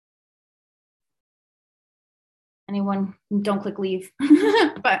anyone, don't click leave.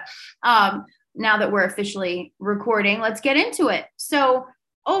 But now that we're officially recording, let's get into it. So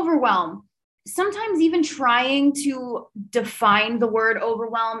overwhelm, sometimes even trying to define the word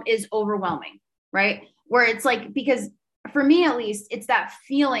overwhelm is overwhelming, right? Where it's like, because for me at least, it's that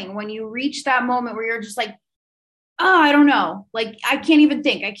feeling when you reach that moment where you're just like, oh, I don't know. Like, I can't even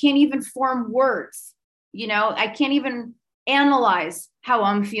think. I can't even form words. I can't even analyze how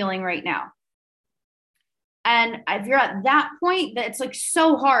I'm feeling right now. And if you're at that point, that it's like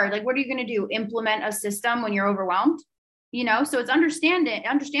so hard. Like, what are you going to do? Implement a system when you're overwhelmed? So it's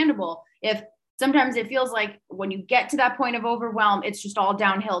understandable if sometimes it feels like when you get to that point of overwhelm, it's just all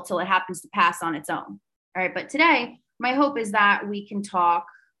downhill till it happens to pass on its own. All right. But today, my hope is that we can talk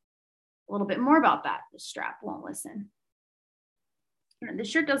a little bit more about that. The strap won't listen. The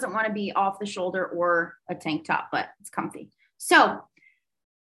shirt doesn't want to be off the shoulder or a tank top, but it's comfy. So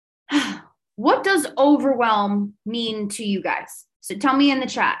what does overwhelm mean to you guys? So tell me in the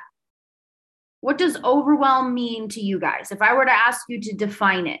chat. What does overwhelm mean to you guys? If I were to ask you to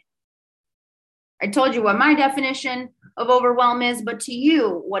define it, I told you what my definition of overwhelm is, but to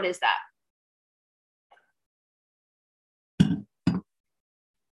you, what is that?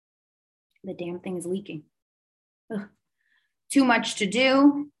 The damn thing is leaking. Ugh. Too much to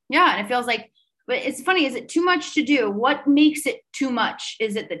do. Yeah, and it feels like, but it's funny, is it too much to do? What makes it too much?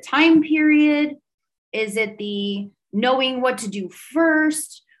 Is it the time period? Is it the knowing what to do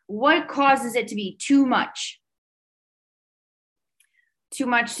first? What causes it to be too much? Too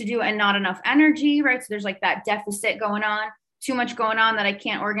much to do and not enough energy, right? So there's like that deficit going on, too much going on that I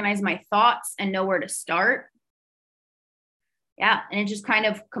can't organize my thoughts and know where to start. Yeah, and it just kind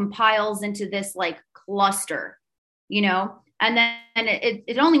of compiles into this like cluster, and then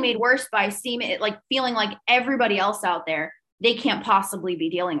it only made worse by seeing it like feeling like everybody else out there, they can't possibly be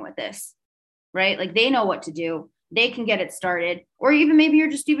dealing with this, right? Like they know what to do. They can get it started. Or even maybe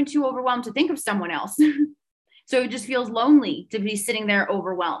you're just even too overwhelmed to think of someone else. So it just feels lonely to be sitting there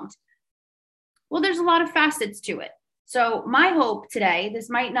overwhelmed. Well, there's a lot of facets to it. So my hope today, this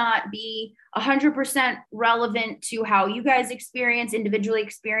might not be 100% relevant to how you guys individually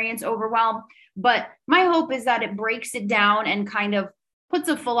experience overwhelm, but my hope is that it breaks it down and kind of puts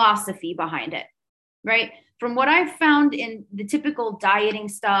a philosophy behind it, right? From what I've found in the typical dieting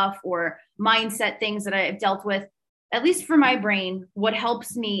stuff or mindset things that I've dealt with, at least for my brain, what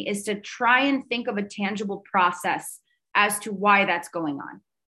helps me is to try and think of a tangible process as to why that's going on.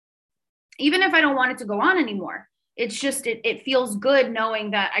 Even if I don't want it to go on anymore, it's just, it feels good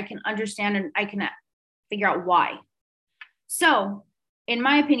knowing that I can understand and I can figure out why. So in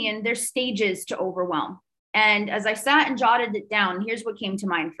my opinion, there's stages to overwhelm. And as I sat and jotted it down, here's what came to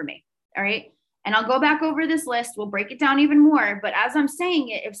mind for me. All right. And I'll go back over this list. We'll break it down even more. But as I'm saying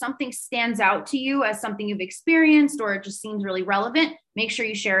it, if something stands out to you as something you've experienced or it just seems really relevant, make sure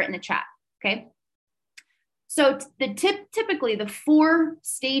you share it in the chat. Okay. So typically the 4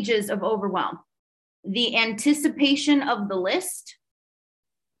 stages of overwhelm: the anticipation of the list.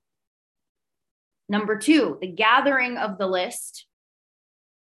 Number 2, the gathering of the list.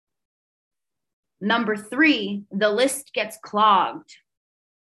 Number 3, the list gets clogged.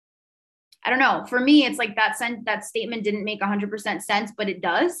 I don't know. For me, it's like that statement didn't make 100% sense, but it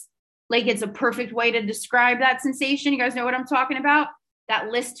does. Like it's a perfect way to describe that sensation. You guys know what I'm talking about? That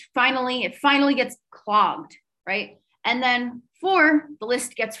list finally gets clogged, right? And then 4, the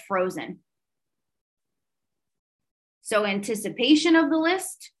list gets frozen. So anticipation of the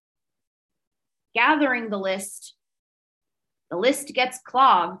list, gathering the list gets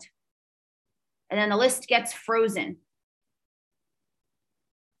clogged, and then the list gets frozen.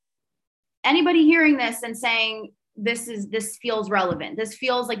 Anybody hearing this and saying, this feels relevant. This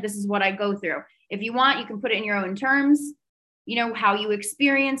feels like this is what I go through. If you want, you can put it in your own terms, how you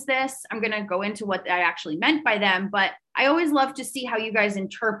experience this. I'm going to go into what I actually meant by them, but I always love to see how you guys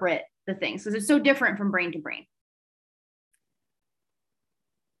interpret the things because it's so different from brain to brain.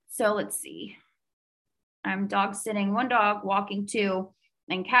 So let's see. I'm dog sitting 1 dog, walking 2,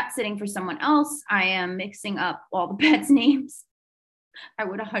 and cat sitting for someone else. I am mixing up all the pets' names. I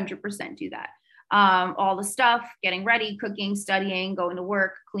would 100% do that. All the stuff, getting ready, cooking, studying, going to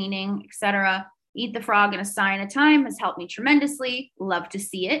work, cleaning, etc. Eat the frog and a sign a time has helped me tremendously. Love to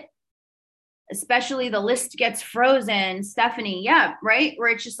see it. Especially the list gets frozen. Stephanie, yeah, right? Where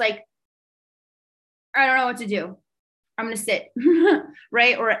it's just like, I don't know what to do. I'm going to sit,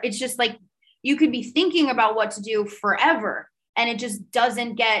 right? Or it's just like, you could be thinking about what to do forever and it just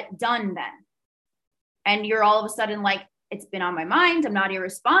doesn't get done then. And you're all of a sudden like, it's been on my mind. I'm not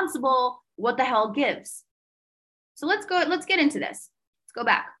irresponsible. What the hell gives? So let's get into this. Let's go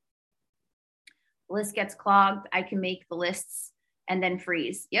back. The list gets clogged. I can make the lists and then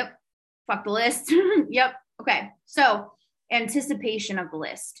freeze. Yep. Fuck the list. Yep. Okay. So anticipation of the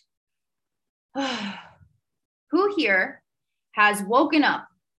list. Who here has woken up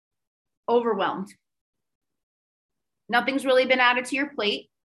overwhelmed? Nothing's really been added to your plate.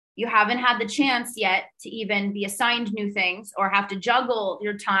 You haven't had the chance yet to even be assigned new things or have to juggle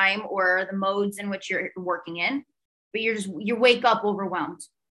your time or the modes in which you're working in, but you wake up overwhelmed.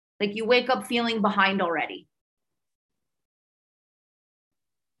 Like you wake up feeling behind already.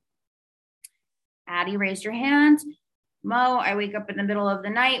 Addie raised your hand. Mo, I wake up in the middle of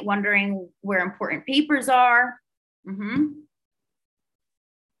the night wondering where important papers are. Mm-hmm.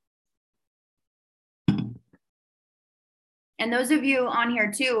 And those of you on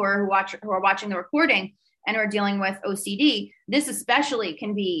here too, or who are watching the recording and are dealing with OCD, this especially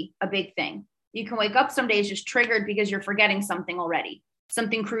can be a big thing. You can wake up some days just triggered because you're forgetting something already,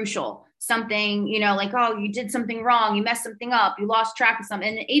 something crucial, something, like, oh, you did something wrong, you messed something up, you lost track of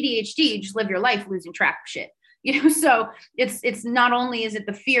something. And ADHD, you just live your life losing track of shit. So it's not only is it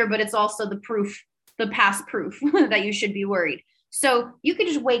the fear, but it's also the proof, the past proof that you should be worried. So you could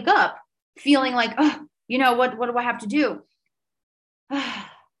just wake up feeling like, oh, what do I have to do?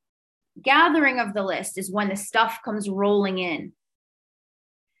 Gathering of the list is when the stuff comes rolling in.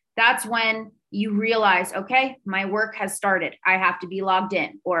 That's when you realize, okay, my work has started. I have to be logged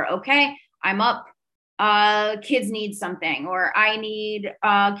in. Or, okay, I'm up. Kids need something. Or I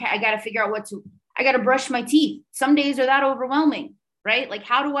got to figure out I got to brush my teeth. Some days are that overwhelming, right? Like,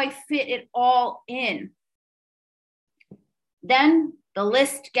 how do I fit it all in? Then the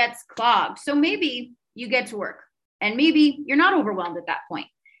list gets clogged. So maybe you get to work. And maybe you're not overwhelmed at that point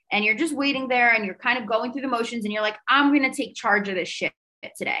and you're just waiting there and you're kind of going through the motions and you're like, I'm going to take charge of this shit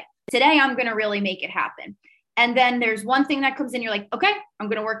today. Today, I'm going to really make it happen. And then there's one thing that comes in. You're like, okay, I'm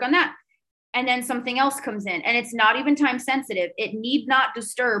going to work on that. And then something else comes in and it's not even time sensitive. It need not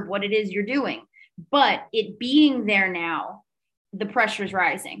disturb what it is you're doing, but it being there now, the pressure is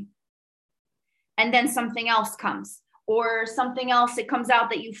rising. And then something else comes or something else. It comes out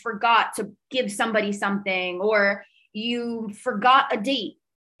that you forgot to give somebody something or you forgot a date.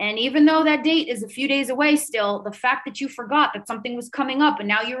 And even though that date is a few days away still, the fact that you forgot that something was coming up and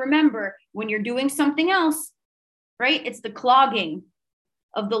now you remember when you're doing something else, right? It's the clogging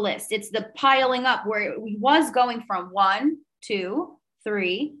of the list. It's the piling up where it was going from 1, 2,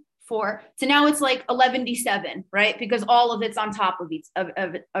 3, 4 to now it's like 11-7, right? Because all of it's on top of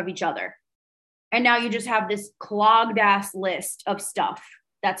each other. And now you just have this clogged ass list of stuff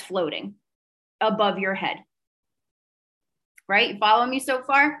that's floating above your head. Right? You follow me so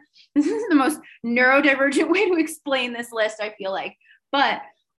far? This is the most neurodivergent way to explain this list, I feel like. But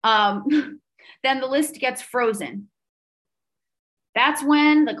then the list gets frozen. That's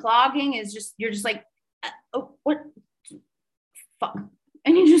when the clogging is you're just like, oh, what? Fuck.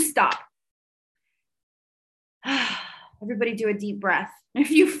 And you just stop. Everybody do a deep breath. If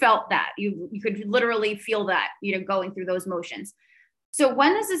you felt that, you could literally feel that, going through those motions. So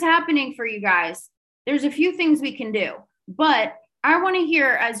when this is happening for you guys, there's a few things we can do. But I want to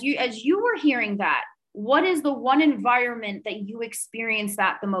hear, as you were hearing that, what is the one environment that you experience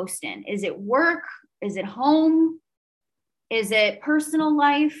that the most in? Is it work? Is it home? Is it personal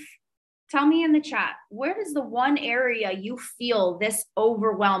life? Tell me in the chat, where does the one area you feel this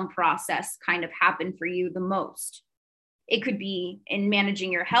overwhelm process kind of happen for you the most? It could be in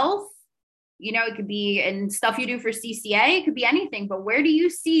managing your health. It could be in stuff you do for CCA. It could be anything. But where do you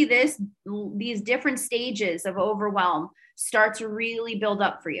see these different stages of overwhelm start to really build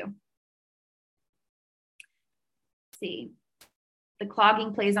up for you? Let's see, the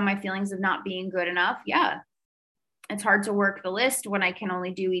clogging plays on my feelings of not being good enough. Yeah. It's hard to work the list when I can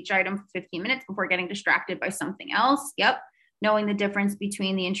only do each item for 15 minutes before getting distracted by something else. Yep. Knowing the difference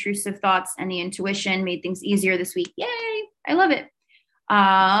between the intrusive thoughts and the intuition made things easier this week. Yay. I love it.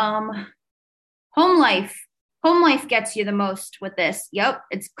 Home life gets you the most with this. Yep.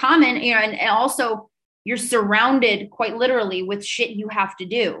 It's common, and also you're surrounded quite literally with shit you have to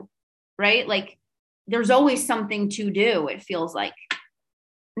do, right? Like there's always something to do. It feels like.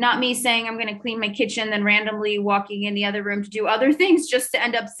 Not me saying I'm going to clean my kitchen, then randomly walking in the other room to do other things just to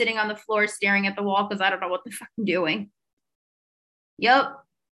end up sitting on the floor staring at the wall because I don't know what the fuck I'm doing. Yep.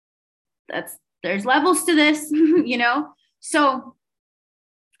 There's levels to this, So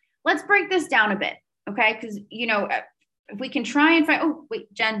let's break this down a bit, okay? Because, if we can try and find, oh,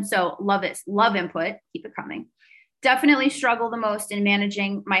 wait, Jen, so love input, keep it coming. Definitely struggle the most in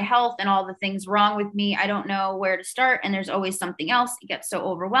managing my health and all the things wrong with me. I don't know where to start, and there's always something else. It gets so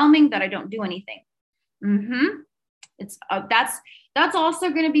overwhelming that I don't do anything. It's that's also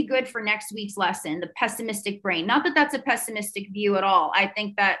going to be good for next week's lesson, the pessimistic brain. Not that that's a pessimistic view at all. I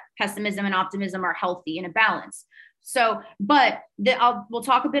think that pessimism and optimism are healthy in a balance. So, but we'll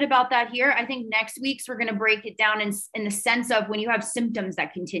talk a bit about that here. I think next week's we're going to break it down in the sense of when you have symptoms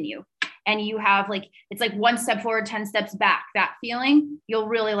that continue and you have like, it's like 1 step forward, 10 steps back, that feeling. You'll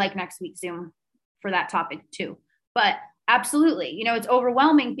really like next week's Zoom for that topic too. But absolutely, you know, it's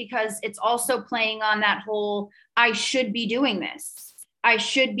overwhelming because it's also playing on that whole, I should be doing this. I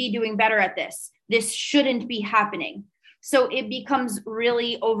should be doing better at this. This shouldn't be happening. So it becomes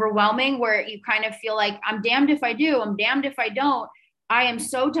really overwhelming where you kind of feel like I'm damned if I do, I'm damned if I don't. I am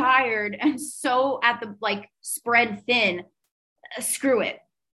so tired and so at the like spread thin. Screw it.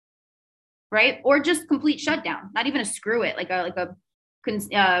 Right? Or just complete shutdown. Not even a screw it, like a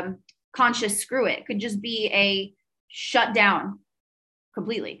conscious screw it. Could just be a shut down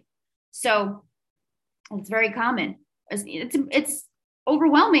completely. So it's very common. It's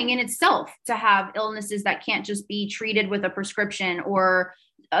overwhelming in itself to have illnesses that can't just be treated with a prescription or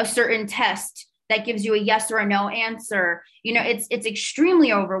a certain test that gives you a yes or a no answer. You know, it's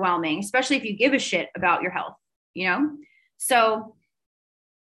extremely overwhelming, especially if you give a shit about your health, you know? So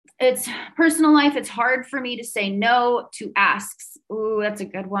it's personal life. It's hard for me to say no to asks. Ooh, that's a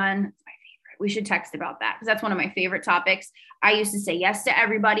good one. That's my favorite. We should text about that because that's one of my favorite topics. I used to say yes to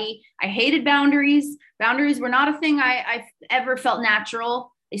everybody. I hated boundaries. Boundaries were not a thing I've ever felt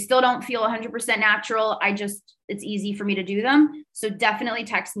natural. They still don't feel 100% natural. It's easy for me to do them. So definitely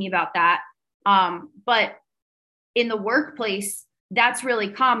text me about that. But in the workplace, that's really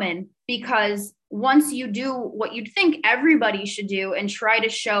common because once you do what you'd think everybody should do and try to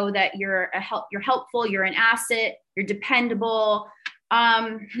show that you're helpful, you're an asset, you're dependable,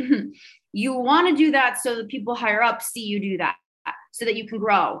 you want to do that so the people higher up see you do that so that you can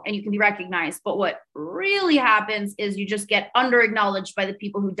grow and you can be recognized. But what really happens is you just get under acknowledged by the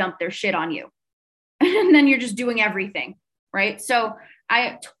people who dump their shit on you. And then you're just doing everything, right? So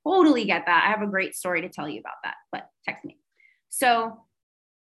I totally get that. I have a great story to tell you about that, but text me. So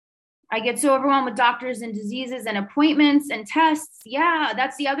I get so overwhelmed with doctors and diseases and appointments and tests. Yeah,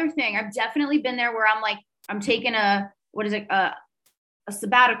 that's the other thing. I've definitely been there where I'm like, I'm taking a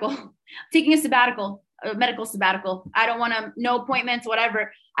sabbatical, taking a sabbatical, a medical sabbatical. I don't want to, no appointments,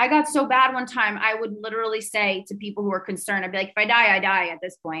 whatever. I got so bad one time, I would literally say to people who are concerned, I'd be like, if I die, I die at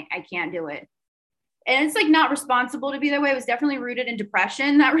this point. I can't do it. And it's like not responsible to be that way. It was definitely rooted in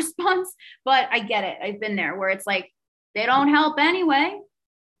depression, that response, but I get it. I've been there where it's like, they don't help anyway.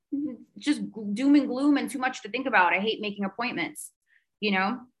 Just doom and gloom and too much to think about. I hate making appointments, you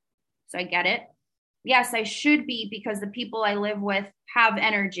know? So I get it. Yes, I should be because the people I live with have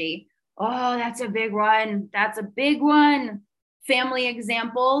energy. Oh, that's a big one. That's a big one. Family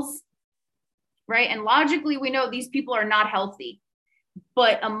examples, right? And logically, we know these people are not healthy,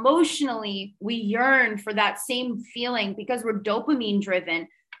 but emotionally, we yearn for that same feeling because we're dopamine driven.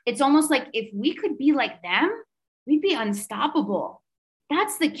 It's almost like if we could be like them, we'd be unstoppable.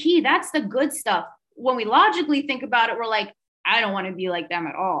 That's the key. That's the good stuff. When we logically think about it, we're like, I don't want to be like them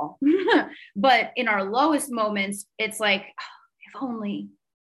at all. But in our lowest moments, it's like, oh, if only.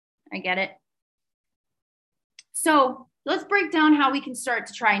 I get it. So let's break down how we can start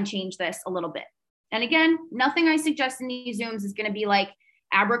to try and change this a little bit. And again, nothing I suggest in these Zooms is going to be like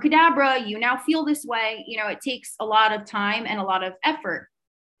abracadabra, you now feel this way. You know, it takes a lot of time and a lot of effort.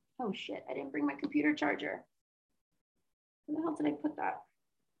 Oh shit, I didn't bring my computer charger. Where the hell did I put that?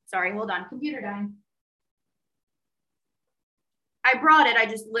 Sorry, hold on, computer dying. I brought it, I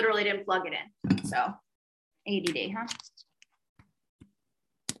just literally didn't plug it in. So ADD, huh?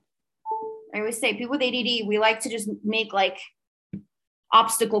 I always say people with ADD, we like to just make like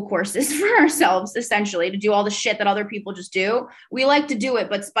obstacle courses for ourselves, essentially, to do all the shit that other people just do. We like to do it,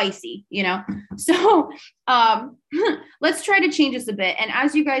 but spicy, you know? So let's try to change this a bit. And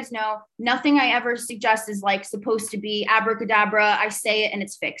as you guys know, nothing I ever suggest is like supposed to be abracadabra. I say it and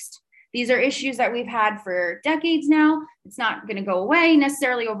it's fixed. These are issues that we've had for decades now. It's not going to go away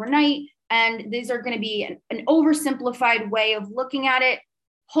necessarily overnight. And these are going to be an oversimplified way of looking at it,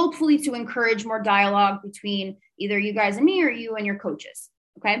 hopefully to encourage more dialogue between either you guys and me or you and your coaches.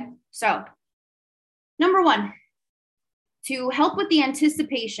 Okay. So 1, to help with the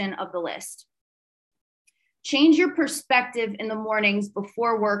anticipation of the list, change your perspective in the mornings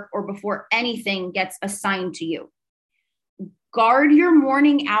before work or before anything gets assigned to you. Guard your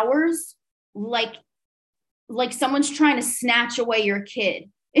morning hours like someone's trying to snatch away your kid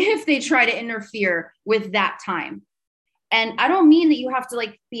if they try to interfere with that time. And I don't mean that you have to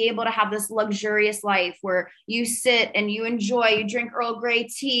like be able to have this luxurious life where you sit and you enjoy, you drink Earl Grey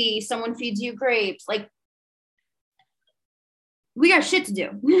tea, someone feeds you grapes. Like we got shit to do.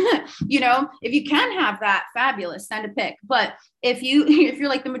 If you can have that, fabulous, send a pic. But if you're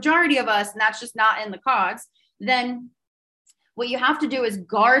like the majority of us and that's just not in the cards, then what you have to do is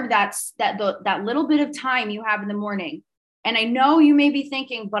guard that little bit of time you have in the morning. And I know you may be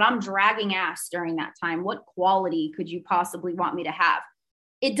thinking, but I'm dragging ass during that time. What quality could you possibly want me to have?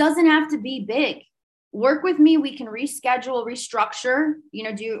 It doesn't have to be big. Work with me. We can reschedule, restructure,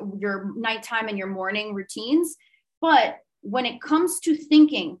 do your nighttime and your morning routines. But when it comes to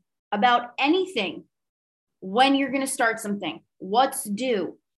thinking about anything, when you're going to start something, what's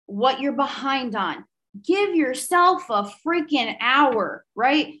due, what you're behind on, give yourself a freaking hour,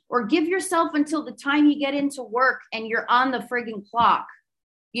 right? Or give yourself until the time you get into work and you're on the friggin' clock.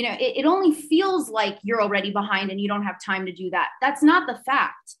 It only feels like you're already behind and you don't have time to do that. That's not the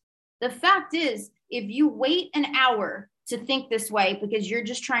fact. The fact is, if you wait an hour to think this way because you're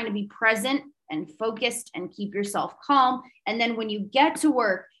just trying to be present and focused and keep yourself calm, and then when you get to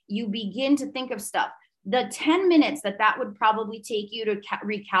work, you begin to think of stuff, the 10 minutes that would probably take you to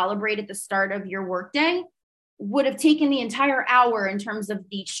recalibrate at the start of your workday would have taken the entire hour in terms of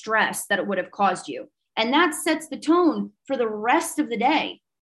the stress that it would have caused you. And that sets the tone for the rest of the day.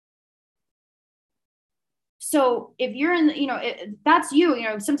 So if you're in, that's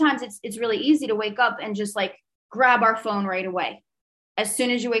sometimes it's really easy to wake up and just like grab our phone right away. As soon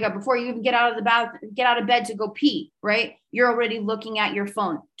as you wake up, before you even get out of bed to go pee, right? You're already looking at your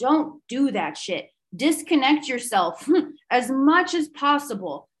phone. Don't do that shit. Disconnect yourself as much as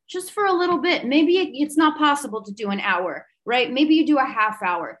possible, just for a little bit. Maybe it's not possible to do an hour, right? Maybe you do a half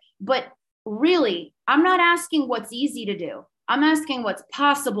hour, but really, I'm not asking what's easy to do. I'm asking what's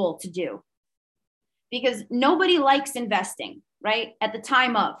possible to do. Because nobody likes investing, right? At the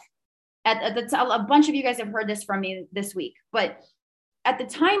time of, a bunch of you guys have heard this from me this week, but at the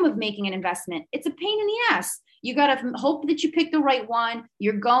time of making an investment, it's a pain in the ass. You got to hope that you pick the right one.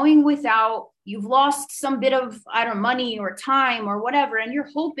 You're going without, you've lost some bit of, money or time or whatever, and you're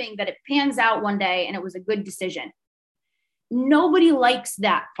hoping that it pans out one day and it was a good decision. Nobody likes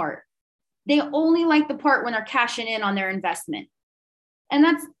that part. They only like the part when they're cashing in on their investment. And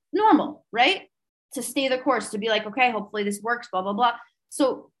that's normal, right? To stay the course, to be like, okay, hopefully this works, blah, blah, blah.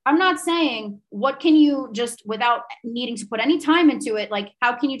 So I'm not saying what can you just, without needing to put any time into it, like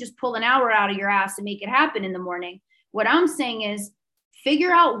how can you just pull an hour out of your ass and make it happen in the morning? What I'm saying is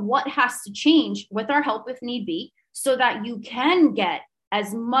figure out what has to change with our help if need be, so that you can get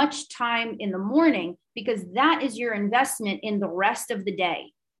as much time in the morning, because that is your investment in the rest of the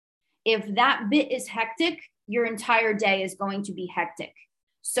day. If that bit is hectic, your entire day is going to be hectic.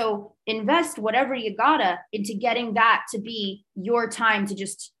 So invest whatever you gotta into getting that to be your time to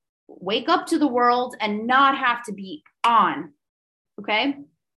just wake up to the world and not have to be on. Okay?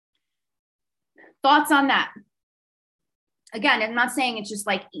 Thoughts on that? Again, I'm not saying it's just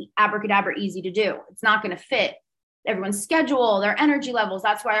like abracadabra easy to do. It's not going to fit everyone's schedule, their energy levels.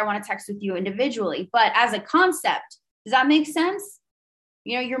 That's why I want to text with you individually. But as a concept, does that make sense?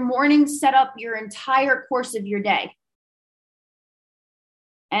 Your morning set up your entire course of your day.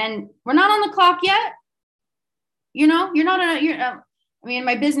 And we're not on the clock yet. You're not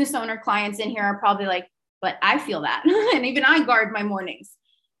my business owner clients in here are probably like, but I feel that. And even I guard my mornings.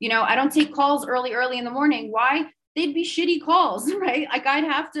 I don't take calls early in the morning. Why? They'd be shitty calls, right? Like I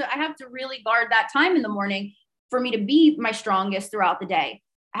have to really guard that time in the morning for me to be my strongest throughout the day,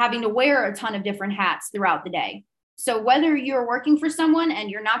 having to wear a ton of different hats throughout the day. So whether you're working for someone and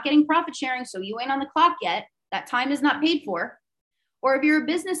you're not getting profit sharing, so you ain't on the clock yet, that time is not paid for. Or if you're a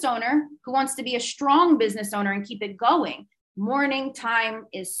business owner who wants to be a strong business owner and keep it going, morning time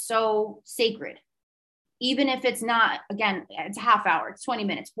is so sacred. Even if it's not, again, it's a half hour, it's 20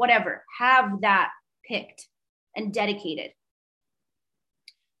 minutes, whatever, have that picked and dedicated.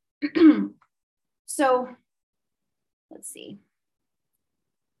 So let's see.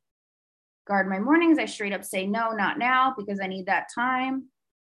 Guard my mornings. I straight up say, no, not now, because I need that time.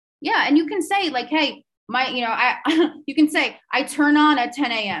 Yeah. And you can say like, hey, you can say, I turn on at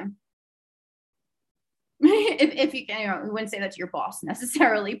 10 a.m. if you can, you wouldn't say that to your boss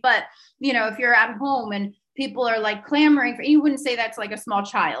necessarily, but if you're at home and people are like clamoring for, you wouldn't say that to like a small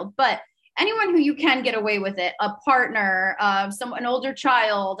child, but anyone who you can get away with it, a partner, an older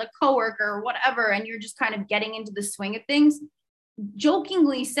child, a coworker, whatever, and you're just kind of getting into the swing of things,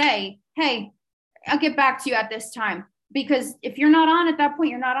 jokingly say, hey, I'll get back to you at this time. Because if you're not on at that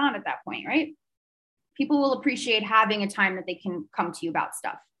point, you're not on at that point, right? People will appreciate having a time that they can come to you about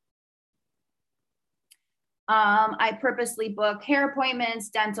stuff. I purposely book hair appointments,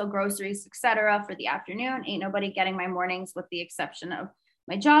 dental, groceries, etc. for the afternoon. Ain't nobody getting my mornings with the exception of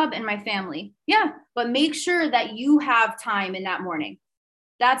my job, and my family. Yeah, but make sure that you have time in that morning.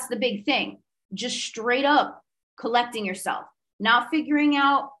 That's the big thing. Just straight up collecting yourself, not figuring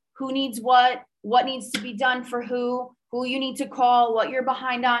out who needs what needs to be done for who you need to call, what you're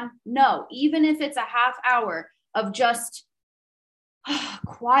behind on. No, even if it's a half hour of just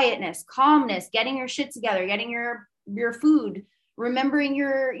quietness, calmness, getting your shit together, getting your food, remembering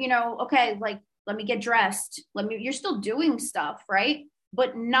your, okay, like, let me get dressed. You're still doing stuff, right?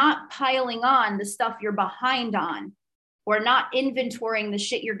 But not piling on the stuff you're behind on, or not inventorying the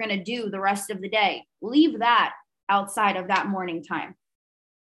shit you're going to do the rest of the day. Leave that outside of that morning time.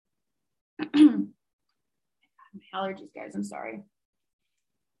 Allergies, guys, I'm sorry.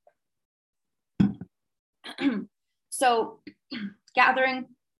 So gathering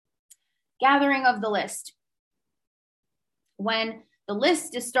of the list. When the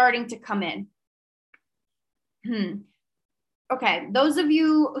list is starting to come in. Okay, those of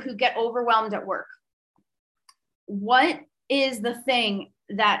you who get overwhelmed at work, what is the thing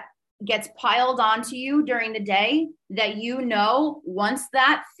that gets piled onto you during the day that once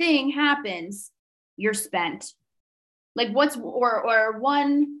that thing happens, you're spent? Like what's, or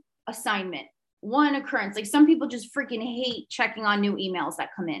one assignment, one occurrence. Like some people just freaking hate checking on new emails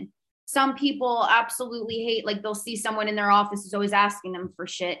that come in. Some people absolutely hate, like they'll see someone in their office is always asking them for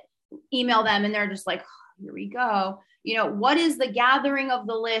shit, email them, and they're just like, oh, here we go. What is the gathering of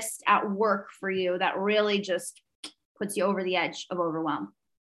the list at work for you that really just puts you over the edge of overwhelm?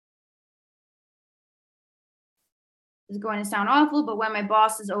 This is going to sound awful, but when my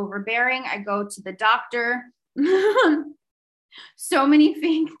boss is overbearing, I go to the doctor. So many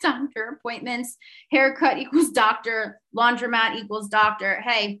fake doctor appointments. Haircut equals doctor. Laundromat equals doctor.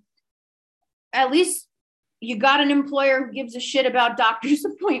 Hey, at least you got an employer who gives a shit about doctor's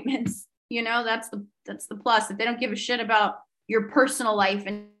appointments. That's the plus. If they don't give a shit about your personal life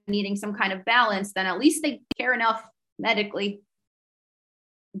and needing some kind of balance, then at least they care enough medically.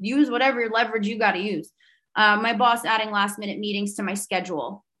 Use whatever leverage you got to use. My boss adding last minute meetings to my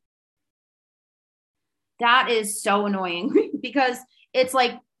schedule. That is so annoying because it's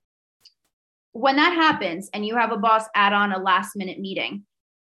like when that happens and you have a boss add on a last minute meeting,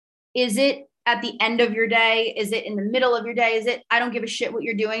 is it at the end of your day? Is it in the middle of your day? Is it, I don't give a shit what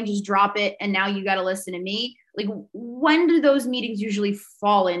you're doing, just drop it and now you got to listen to me? Like, when do those meetings usually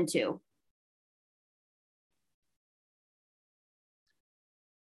fall into?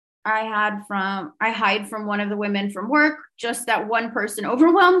 I hide from one of the women from work. Just that one person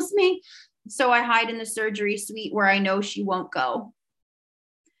overwhelms me. So I hide in the surgery suite where I know she won't go.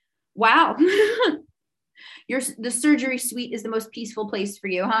 Wow. The surgery suite is the most peaceful place for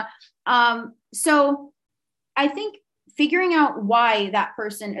you, huh? So I think figuring out why that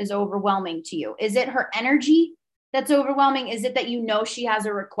person is overwhelming to you. Is it her energy that's overwhelming? Is it that she has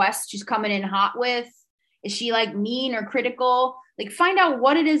a request she's coming in hot with? Is she like mean or critical? Like find out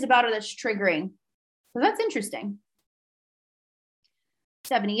what it is about her that's triggering. So that's interesting.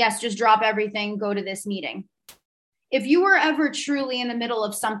 70, yes, just drop everything, go to this meeting. If you were ever truly in the middle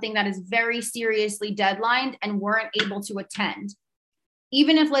of something that is very seriously deadlined and weren't able to attend,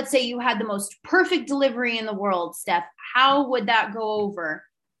 even if, let's say, you had the most perfect delivery in the world, Steph, how would that go over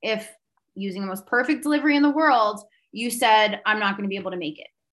if, using the most perfect delivery in the world, you said, I'm not going to be able to make it?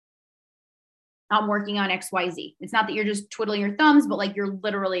 I'm working on XYZ. It's not that you're just twiddling your thumbs, but like you're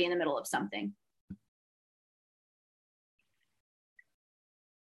literally in the middle of something.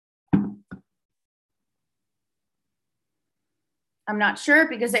 I'm not sure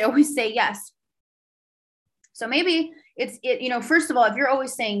because they always say yes. So maybe first of all, if you're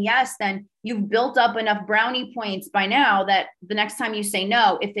always saying yes, then you've built up enough brownie points by now that the next time you say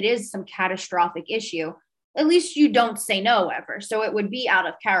no, if it is some catastrophic issue, at least you don't say no ever. So it would be out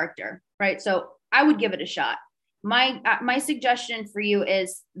of character, right? So I would give it a shot. My suggestion for you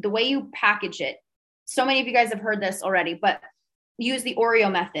is the way you package it. So many of you guys have heard this already, but use the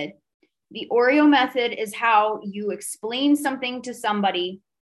Oreo method. The Oreo method is how you explain something to somebody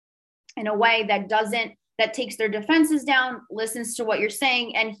in a way that takes their defenses down, listens to what you're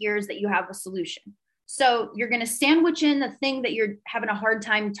saying, and hears that you have a solution. So you're going to sandwich in the thing that you're having a hard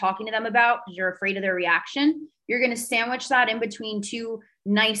time talking to them about because you're afraid of their reaction. You're going to sandwich that in between two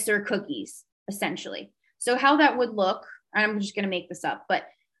nicer cookies, essentially. So how that would look, I'm just going to make this up, but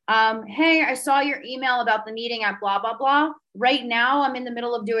hey, I saw your email about the meeting at blah, blah, blah. Right now, I'm in the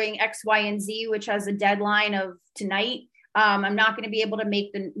middle of doing X, Y, and Z, which has a deadline of tonight. I'm not going to be able to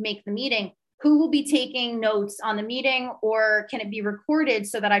make the meeting. Who will be taking notes on the meeting, or can it be recorded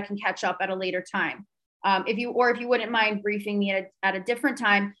so that I can catch up at a later time? If you wouldn't mind briefing me at a different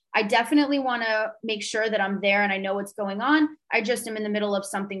time, I definitely want to make sure that I'm there and I know what's going on. I just am in the middle of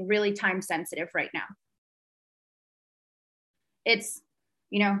something really time sensitive right now. It's,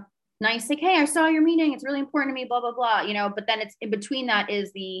 nice, like, hey, I saw your meeting. It's really important to me, blah, blah, blah, but then it's in between that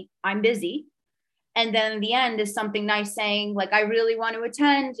is the I'm busy. And then the end is something nice saying, like, I really want to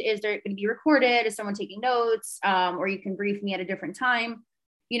attend. Is there going to be recorded? Is someone taking notes? Or you can brief me at a different time,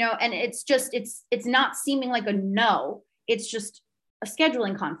 and it's just, it's not seeming like a no. It's just a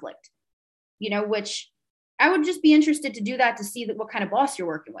scheduling conflict, which I would just be interested to do that to see what kind of boss you're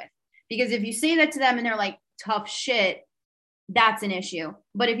working with. Because if you say that to them and they're like, tough shit, that's an issue.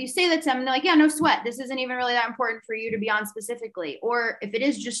 But if you say that to them and they're like, yeah, no sweat, this isn't even really that important for you to be on specifically. Or if it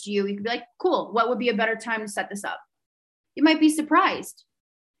is just you can be like, cool, what would be a better time to set this up? You might be surprised.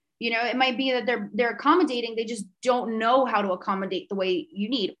 It might be that they're accommodating. They just don't know how to accommodate the way you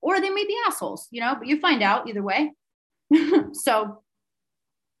need. Or they may be assholes, but you find out either way. So,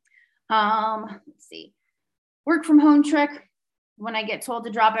 let's see. Work from home trick. When I get told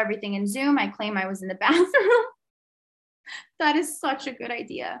to drop everything in Zoom, I claim I was in the bathroom. That is such a good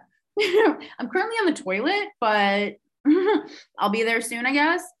idea. I'm currently on the toilet, but I'll be there soon, I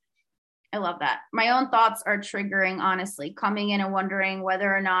guess. I love that. My own thoughts are triggering, honestly, coming in and wondering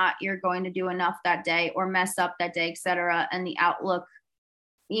whether or not you're going to do enough that day or mess up that day, etc. And the Outlook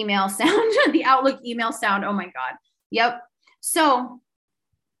email sound, Oh my God. Yep. So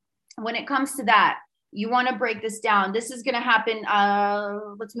when it comes to that, you want to break this down. This is going to happen.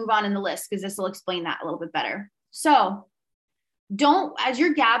 Let's move on in the list because this will explain that a little bit better. So as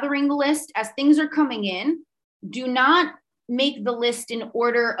you're gathering the list, as things are coming in, do not make the list in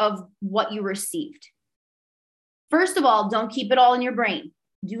order of what you received. First of all, don't keep it all in your brain.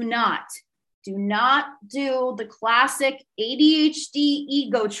 Do not do the classic ADHD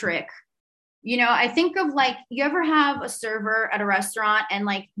ego trick. I think of, like, you ever have a server at a restaurant and,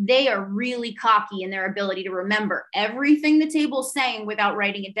 like, they are really cocky in their ability to remember everything the table's saying without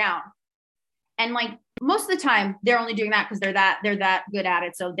writing it down. And, like, most of the time they're only doing that because they're that good at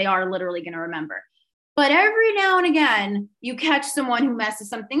it. So they are literally going to remember. But every now and again, you catch someone who messes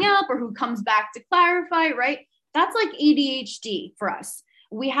something up or who comes back to clarify, right? That's like ADHD for us.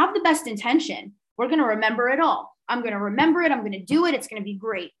 We have the best intention. We're going to remember it all. I'm going to remember it. I'm going to do it. It's going to be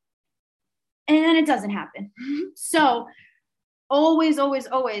great. And then it doesn't happen. So always,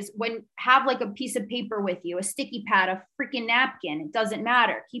 when have like a piece of paper with you, a sticky pad, a freaking napkin, it doesn't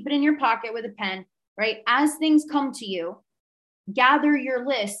matter. Keep it in your pocket with a pen, right? As things come to you, gather your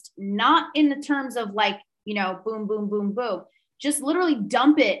list, not in the terms of, like, boom, boom, boom, boom. Just literally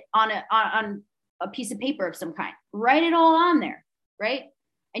dump it on a piece of paper of some kind. Write it all on there, right?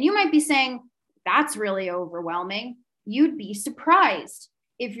 And you might be saying, that's really overwhelming. You'd be surprised.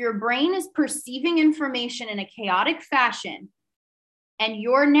 If your brain is perceiving information in a chaotic fashion, and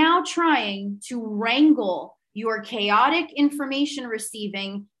you're now trying to wrangle your chaotic information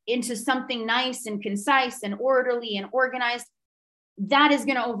receiving into something nice and concise and orderly and organized, that is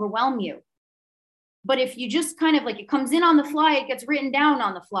going to overwhelm you. But if you just kind of, like, it comes in on the fly, it gets written down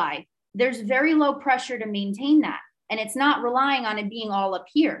on the fly, there's very low pressure to maintain that. And it's not relying on it being all up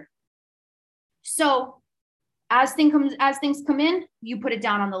here. So as things come in, you put it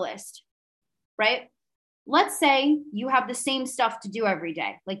down on the list, right? Let's say you have the same stuff to do every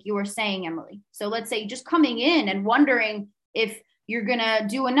day, like you were saying, Emily. So let's say just coming in and wondering if you're going to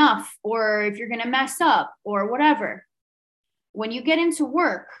do enough or if you're going to mess up or whatever. When you get into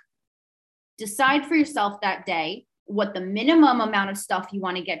work, decide for yourself that day what the minimum amount of stuff you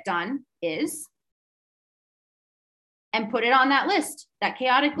want to get done is, and put it on that list, that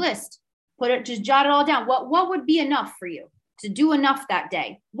chaotic list. Just jot it all down. What would be enough for you to do enough that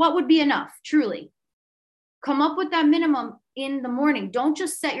day? What would be enough, truly? Come up with that minimum in the morning. Don't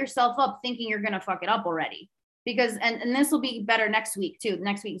just set yourself up thinking you're going to fuck it up already. Because, and this will be better next week too.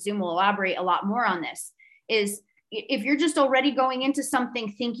 Next week, Zoom will elaborate a lot more on this, is if you're just already going into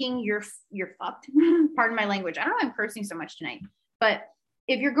something thinking you're fucked, pardon my language. I don't know why I'm cursing so much tonight, but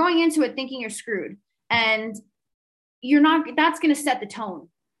if you're going into it thinking you're screwed and you're not, that's going to set the tone.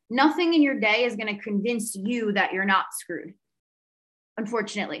 Nothing in your day is going to convince you that you're not screwed.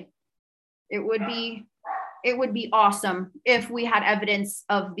 Unfortunately, it would be awesome if we had evidence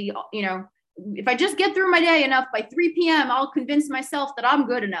of the, if I just get through my day enough by 3 p.m., I'll convince myself that I'm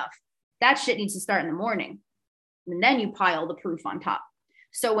good enough. That shit needs to start in the morning. And then you pile the proof on top.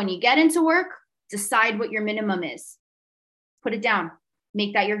 So when you get into work, decide what your minimum is. Put it down.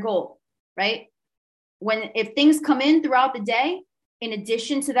 Make that your goal, right? If things come in throughout the day, in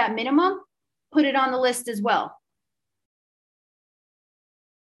addition to that minimum, put it on the list as well.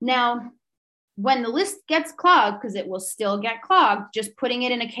 Now, when the list gets clogged, because it will still get clogged, just putting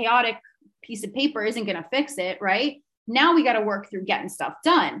it in a chaotic piece of paper isn't going to fix it, right? Now we got to work through getting stuff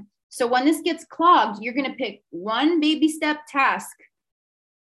done. So when this gets clogged, you're going to pick one baby step task.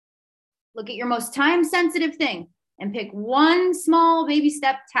 Look at your most time sensitive thing and pick one small baby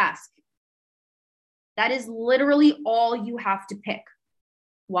step task. That is literally all you have to pick.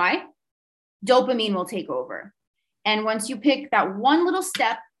 Why? Dopamine will take over. And once you pick that one little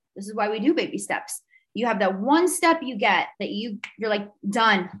step, this is why we do baby steps. You have that one step you get that you're like,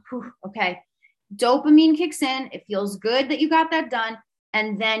 done. Whew, okay. Dopamine kicks in. It feels good that you got that done.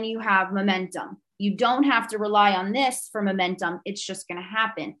 And then you have momentum. You don't have to rely on this for momentum. It's just going to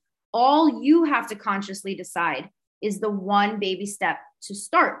happen. All you have to consciously decide is the one baby step to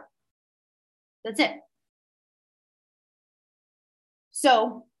start. That's it.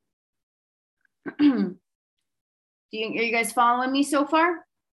 So, are you guys following me so far?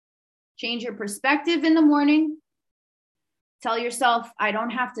 Change your perspective in the morning. Tell yourself, I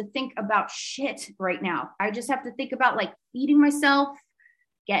don't have to think about shit right now. I just have to think about like feeding myself,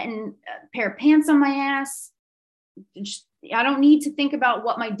 getting a pair of pants on my ass. I don't need to think about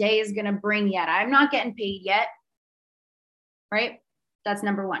what my day is going to bring yet. I'm not getting paid yet. Right? That's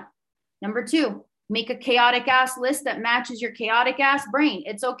number one. Number two, make a chaotic ass list that matches your chaotic ass brain.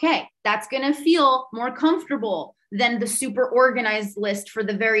 It's okay. That's going to feel more comfortable than the super organized list for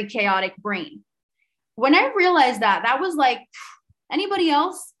the very chaotic brain. When I realized that was like, anybody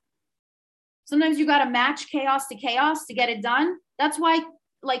else? Sometimes you got to match chaos to chaos to get it done. That's why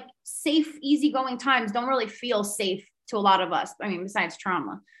like safe, easygoing times don't really feel safe to a lot of us. I mean, besides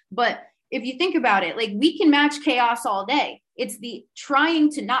trauma. But if you think about it, like we can match chaos all day. It's the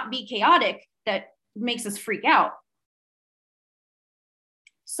trying to not be chaotic that makes us freak out.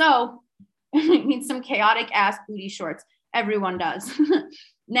 So you need some chaotic ass booty shorts. Everyone does.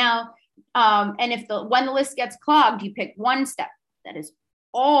 Now, and when the list gets clogged, you pick one step. That is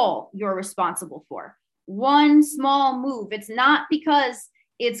all you're responsible for. One small move. It's not because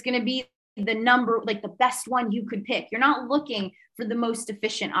it's going to be the number, like the best one you could pick. You're not looking for the most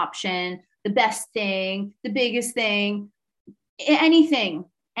efficient option, the best thing, the biggest thing, anything.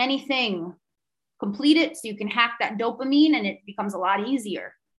 Complete it so you can hack that dopamine and it becomes a lot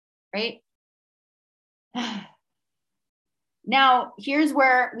easier, right? Now, here's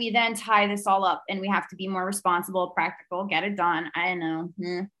where we then tie this all up and we have to be more responsible, practical, get it done. I know.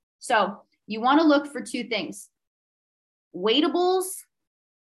 So you want to look for two things: waitables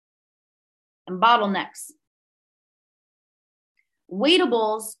and bottlenecks.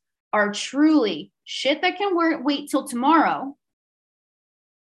 Waitables are truly shit that can wait till tomorrow.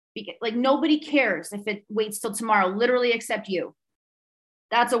 Because, like, nobody cares if it waits till tomorrow, literally except you.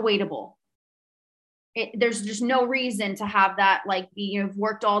 That's a waitable. There's just no reason to have that, like, you've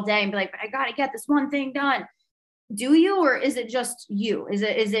worked all day and be like, I got to get this one thing done. Do you, or is it just you? Is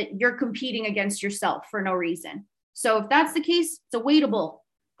it you're competing against yourself for no reason? So if that's the case, it's a waitable.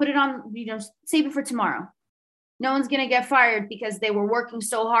 Put it on, save it for tomorrow. No one's going to get fired because they were working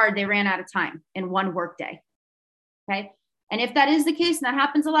so hard, they ran out of time in one workday. Okay. And if that is the case, and that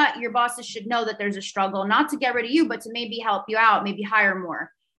happens a lot, your bosses should know that there's a struggle, not to get rid of you, but to maybe help you out, maybe hire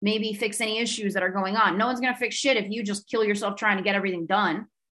more, maybe fix any issues that are going on. No one's going to fix shit if you just kill yourself trying to get everything done,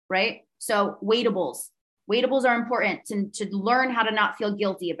 right? So waitables. Waitables are important to learn how to not feel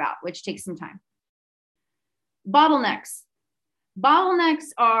guilty about, which takes some time. Bottlenecks. Bottlenecks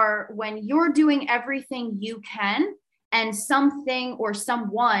are when you're doing everything you can and something or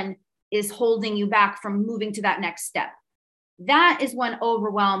someone is holding you back from moving to that next step. That is when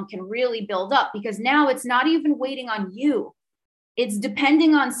overwhelm can really build up, because now it's not even waiting on you. It's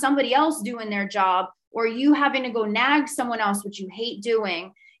depending on somebody else doing their job, or you having to go nag someone else, which you hate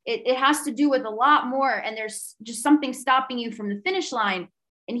doing. It has to do with a lot more, and there's just something stopping you from the finish line.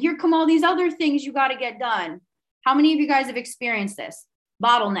 And here come all these other things you got to get done. How many of you guys have experienced this?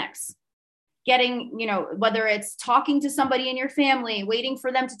 Bottlenecks. Getting, whether it's talking to somebody in your family, waiting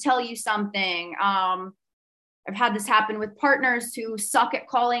for them to tell you something. I've had this happen with partners who suck at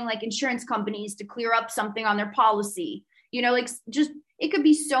calling like insurance companies to clear up something on their policy. It could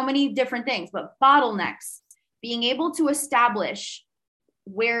be so many different things, but bottlenecks, being able to establish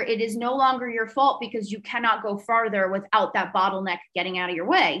where it is no longer your fault because you cannot go farther without that bottleneck getting out of your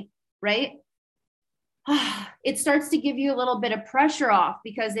way, right? It starts to give you a little bit of pressure off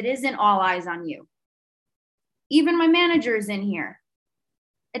because it isn't all eyes on you. Even my manager is in here.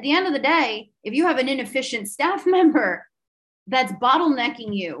 At the end of the day, if you have an inefficient staff member that's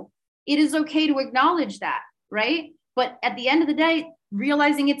bottlenecking you, it is okay to acknowledge that, right? But at the end of the day,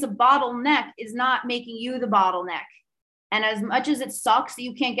 realizing it's a bottleneck is not making you the bottleneck. And as much as it sucks that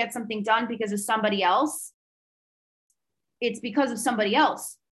you can't get something done because of somebody else, it's because of somebody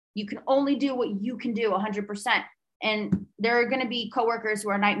else. You can only do what you can do 100%. And there are going to be coworkers who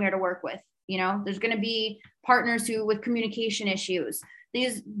are a nightmare to work with. You know, there's going to be partners who with communication issues.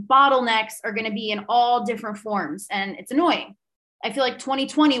 These bottlenecks are going to be in all different forms, and it's annoying. I feel like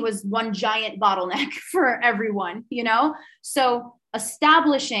 2020 was one giant bottleneck for everyone, you know? So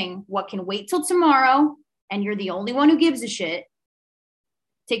establishing what can wait till tomorrow, and you're the only one who gives a shit,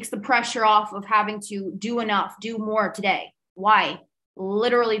 takes the pressure off of having to do enough, do more today. Why?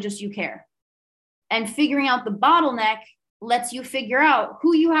 Literally just you care. And figuring out the bottleneck lets you figure out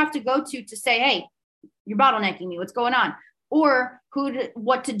who you have to go to say, hey, you're bottlenecking me. What's going on? Or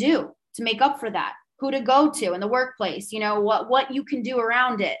what to do to make up for that, who to go to in the workplace, you know, what you can do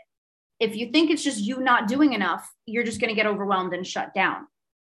around it. If you think it's just you not doing enough, you're just going to get overwhelmed and shut down.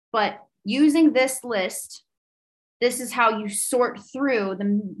 But using this list, this is how you sort through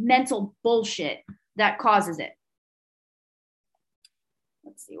the mental bullshit that causes it.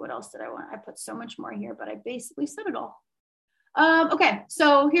 Let's see, what else did I want? I put so much more here, but I basically said it all. Okay,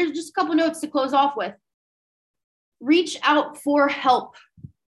 so here's just a couple notes to close off with. Reach out for help.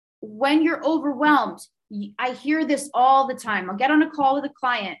 When you're overwhelmed, I hear this all the time. I'll get on a call with a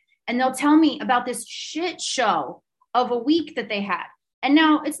client and they'll tell me about this shit show of a week that they had. And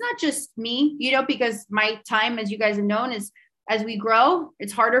now it's not just me, you know, because my time, as you guys have known, is as we grow,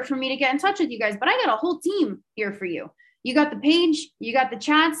 it's harder for me to get in touch with you guys, but I got a whole team here for you. You got the page, you got the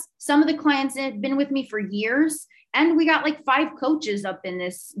chats. Some of the clients have been with me for years, and we got like 5 coaches up in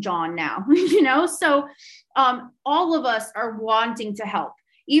this John now, you know? So all of us are wanting to help.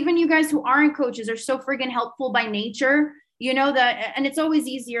 Even you guys who aren't coaches are so friggin' helpful by nature, you know, that, and it's always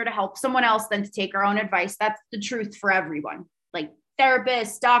easier to help someone else than to take our own advice. That's the truth for everyone. Like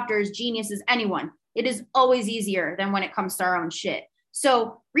therapists, doctors, geniuses, anyone. It is always easier than when it comes to our own shit.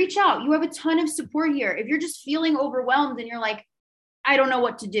 So reach out. You have a ton of support here. If you're just feeling overwhelmed and you're like, I don't know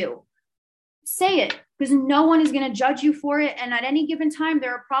what to do, say it, because no one is going to judge you for it. And at any given time,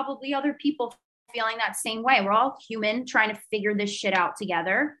 there are probably other people feeling that same way. We're all human trying to figure this shit out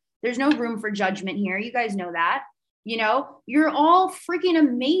together. There's no room for judgment here. You guys know that. You know, you're all freaking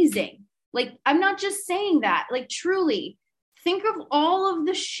amazing. Like, I'm not just saying that. Like, truly, think of all of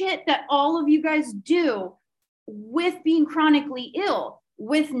the shit that all of you guys do with being chronically ill,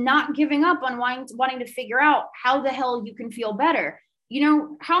 with not giving up on wanting to figure out how the hell you can feel better. You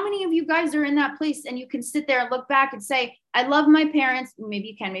know, how many of you guys are in that place and you can sit there and look back and say, I love my parents. Maybe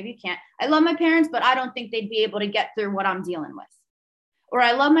you can, maybe you can't. I love my parents, but I don't think they'd be able to get through what I'm dealing with. Or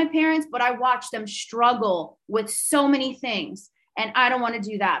I love my parents, but I watch them struggle with so many things and I don't want to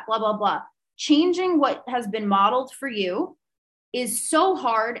do that, blah, blah, blah. Changing what has been modeled for you is so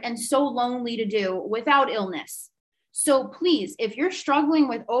hard and so lonely to do without illness. So please, if you're struggling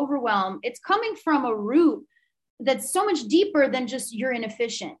with overwhelm, it's coming from a root that's so much deeper than just you're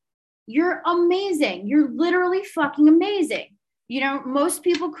inefficient. You're amazing. You're literally fucking amazing. You know, most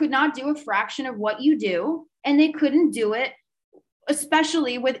people could not do a fraction of what you do, and they couldn't do it,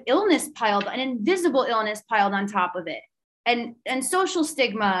 especially with illness piled, an invisible illness piled on top of it, and social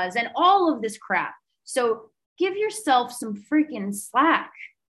stigmas and all of this crap. So give yourself some freaking slack.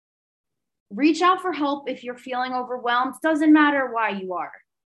 Reach out for help if you're feeling overwhelmed. Doesn't matter why you are,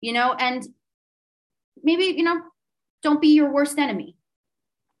 you know, and maybe, you know, don't be your worst enemy.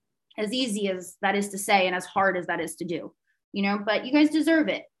 As easy as that is to say and as hard as that is to do, you know, but you guys deserve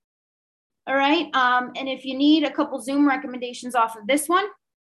it. All right. And if you need a couple Zoom recommendations off of this one,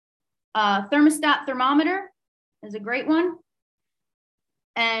 thermostat thermometer is a great one.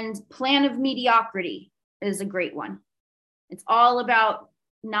 And plan of mediocrity is a great one. It's all about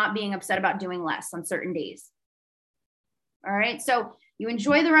not being upset about doing less on certain days. All right. So you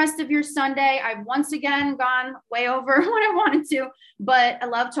enjoy the rest of your Sunday. I've once again gone way over what I wanted to, but I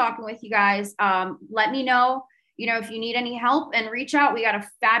love talking with you guys. Let me know, you know, if you need any help, and reach out. We got a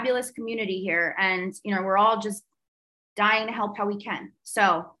fabulous community here, and, you know, we're all just dying to help how we can.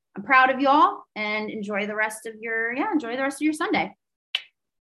 So I'm proud of you all, and enjoy the rest of your Sunday.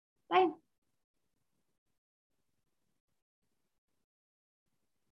 Bye.